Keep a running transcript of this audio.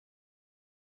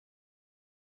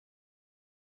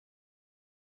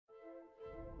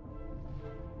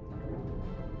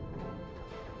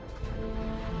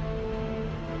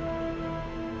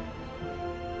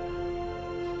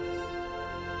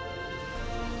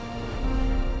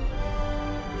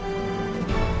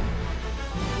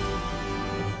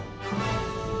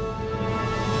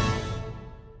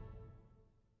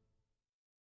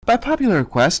By popular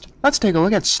request, let's take a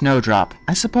look at Snowdrop.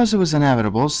 I suppose it was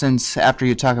inevitable, since after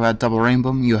you talk about Double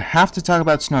Rainbow, you have to talk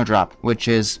about Snowdrop, which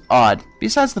is odd.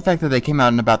 Besides the fact that they came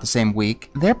out in about the same week,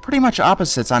 they're pretty much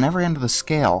opposites on every end of the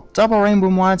scale. Double Rainbow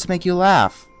wanted to make you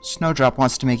laugh. Snowdrop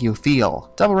wants to make you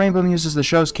feel. Double Rainbow uses the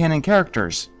show's canon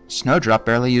characters. Snowdrop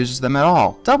barely uses them at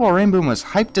all. Double Rainbow was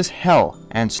hyped as hell,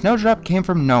 and Snowdrop came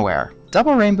from nowhere.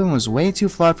 Double Rainbow was way too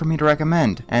flawed for me to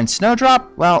recommend, and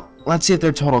Snowdrop, well, let's see if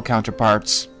they're total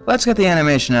counterparts. Let's get the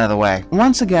animation out of the way.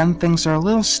 Once again, things are a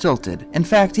little stilted. In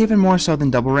fact, even more so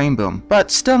than Double Rainbow, but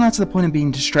still not to the point of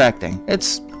being distracting.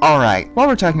 It's alright. While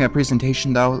we're talking about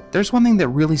presentation though, there's one thing that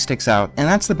really sticks out, and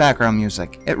that's the background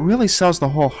music. It really sells the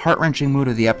whole heart-wrenching mood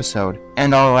of the episode,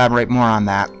 and I'll elaborate more on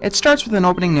that. It starts with an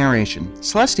opening narration.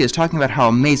 Celestia is talking about how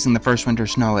amazing the first winter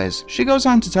snow is. She goes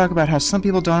on to talk about how some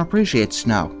people don't appreciate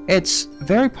snow. It's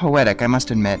very poetic, I must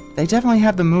admit. They definitely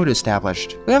have the mood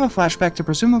established. We have a flashback to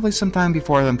presumably sometime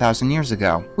before 1,000 years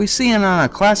ago. We see in on a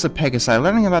class of Pegasi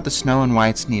learning about the snow and why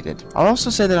it's needed. I'll also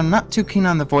say that I'm not too keen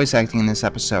on the voice acting in this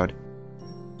episode.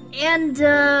 And,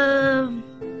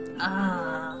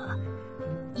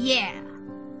 yeah.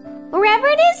 Wherever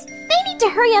it is, they need to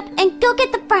hurry up and go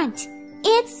get the front.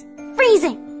 It's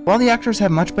freezing. While the actors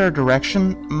have much better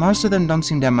direction, most of them don't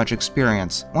seem to have much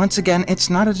experience. Once again, it's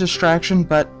not a distraction,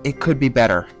 but it could be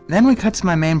better. Then we cut to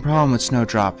my main problem with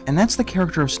Snowdrop, and that's the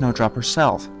character of Snowdrop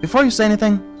herself. Before you say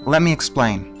anything, let me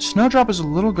explain. Snowdrop is a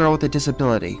little girl with a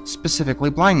disability, specifically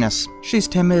blindness. She's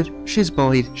timid, she's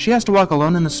bullied, she has to walk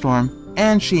alone in the storm,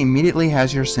 and she immediately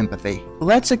has your sympathy.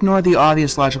 Let's ignore the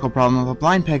obvious logical problem of a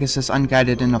blind Pegasus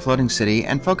unguided in a floating city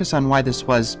and focus on why this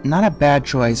was not a bad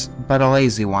choice, but a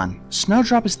lazy one.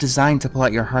 Snowdrop is designed to pull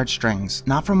at your heartstrings,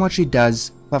 not from what she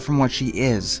does, but from what she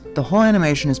is. The whole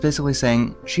animation is basically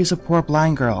saying, she's a poor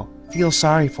blind girl. Feel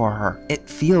sorry for her. It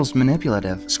feels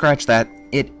manipulative. Scratch that.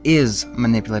 It is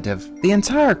manipulative. The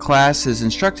entire class is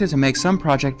instructed to make some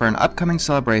project for an upcoming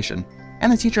celebration,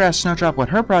 and the teacher asks Snowdrop what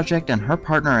her project and her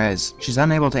partner is. She's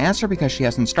unable to answer because she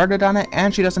hasn't started on it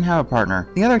and she doesn't have a partner.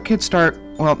 The other kids start,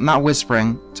 well, not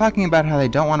whispering, talking about how they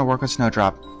don't want to work with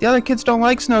Snowdrop. The other kids don't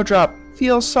like Snowdrop.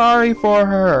 Feel sorry for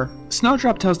her.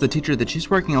 Snowdrop tells the teacher that she's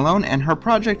working alone and her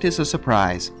project is a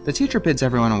surprise. The teacher bids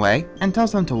everyone away and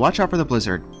tells them to watch out for the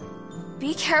blizzard.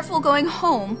 Be careful going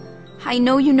home. I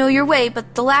know you know your way,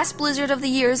 but the last blizzard of the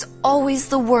year is always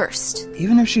the worst.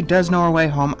 Even if she does know her way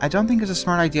home, I don't think it's a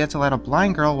smart idea to let a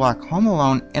blind girl walk home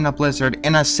alone in a blizzard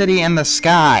in a city in the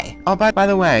sky. Oh, by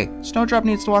the way, Snowdrop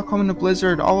needs to walk home in a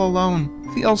blizzard all alone.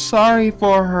 Feel sorry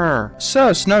for her.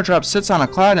 So Snowdrop sits on a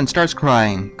cloud and starts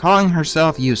crying, calling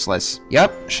herself useless.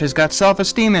 Yep, she's got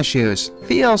self-esteem issues.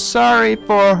 Feel sorry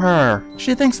for her.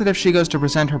 She thinks that if she goes to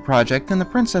present her project, then the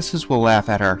princesses will laugh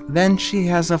at her. Then she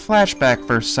has a flashback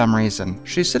for some reason.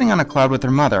 She's sitting on a cloud with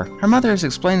her mother. Her mother is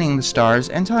explaining the stars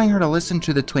and telling her to listen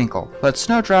to the twinkle, but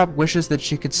Snowdrop wishes that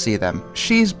she could see them.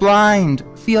 She's blind.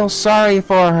 Feel sorry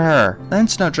for her. Then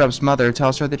Snowdrop's mother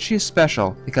tells her that she's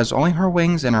special because only her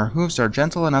wings and her hooves are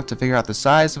gentle enough to figure out the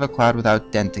size of a cloud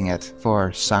without denting it,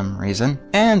 for some reason.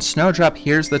 And Snowdrop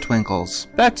hears the twinkles.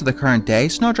 Back to the current day,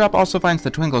 Snowdrop also finds the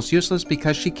twinkles useless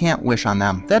because she can't wish on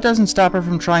them. That doesn't stop her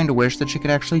from trying to wish that she could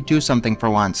actually do something for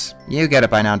once. You get it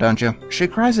by now, don't you? She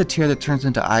cries a tear that turns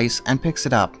into ice and picks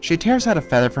it up. She tears out a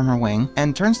feather from her wing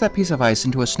and turns that piece of ice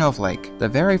into a snowflake, the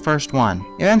very first one.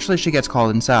 Eventually she gets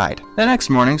called inside. The next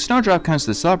morning, Snowdrop comes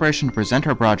to the celebration to present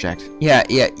her project. Yeah,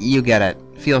 you get it.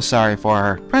 Feel sorry for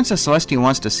her. Princess Celestia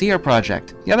wants to see her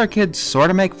project. The other kids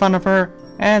sorta make fun of her,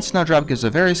 and Snowdrop gives a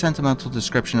very sentimental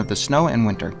description of the snow and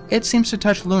winter. It seems to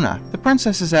touch Luna. The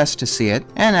princess is asked to see it,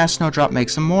 and asks Snowdrop make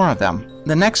some more of them.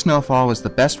 The next snowfall was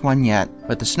the best one yet,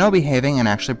 with the snow behaving and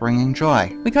actually bringing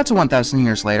joy. We cut to 1,000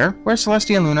 years later, where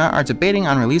Celestia and Luna are debating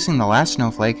on releasing the last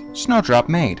snowflake Snowdrop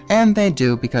made. And they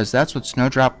do, because that's what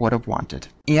Snowdrop would have wanted.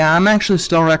 Yeah, I'm actually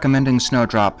still recommending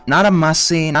Snowdrop. Not a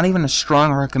must-see, not even a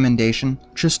strong recommendation,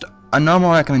 just a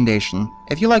normal recommendation.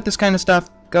 If you like this kind of stuff,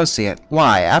 go see it.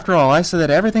 Why? After all, I said that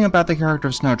everything about the character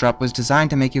of Snowdrop was designed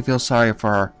to make you feel sorry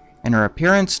for her, and her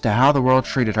appearance to how the world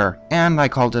treated her, and I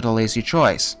called it a lazy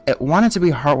choice. It wanted to be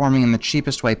heartwarming in the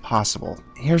cheapest way possible.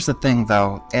 Here's the thing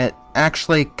though, it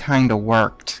actually kinda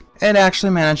worked. It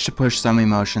actually managed to push some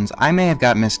emotions. I may have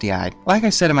got misty-eyed. Like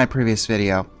I said in my previous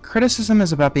video, criticism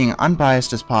is about being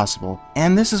unbiased as possible,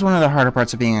 and this is one of the harder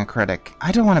parts of being a critic.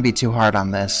 I don't want to be too hard on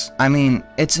this. I mean,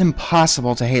 it's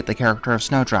impossible to hate the character of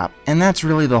Snowdrop, and that's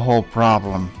really the whole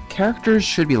problem. Characters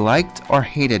should be liked or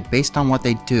hated based on what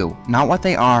they do, not what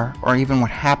they are, or even what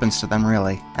happens to them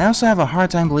really. I also have a hard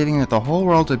time believing that the whole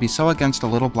world would be so against a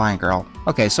little blind girl.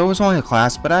 Okay, so it was only a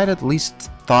class, but I'd at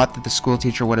least thought that the school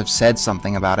teacher would have said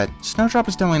something about it. Snowdrop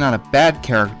is definitely not a bad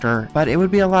character, but it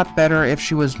would be a lot better if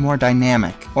she was more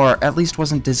dynamic, or at least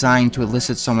wasn't designed to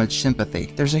elicit so much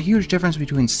sympathy. There's a huge difference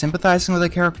between sympathizing with a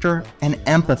character and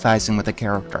empathizing with a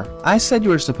character. I said you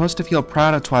were supposed to feel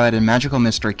proud of Twilight and Magical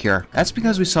Mystery Cure. That's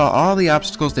because we saw all the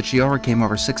obstacles that she overcame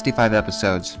over 65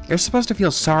 episodes. You're supposed to feel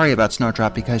sorry about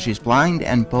Snowdrop because she's blind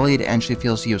and bullied and she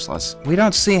feels useless. We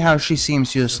don't see how she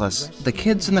seems useless. The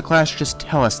kids in the class just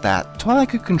tell us that. Twilight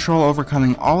could control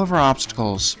overcoming all of her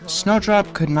obstacles.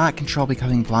 Snowdrop could not control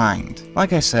becoming blind.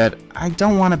 Like I said, I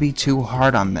don't want to be too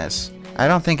hard on this. I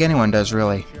don't think anyone does,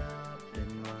 really.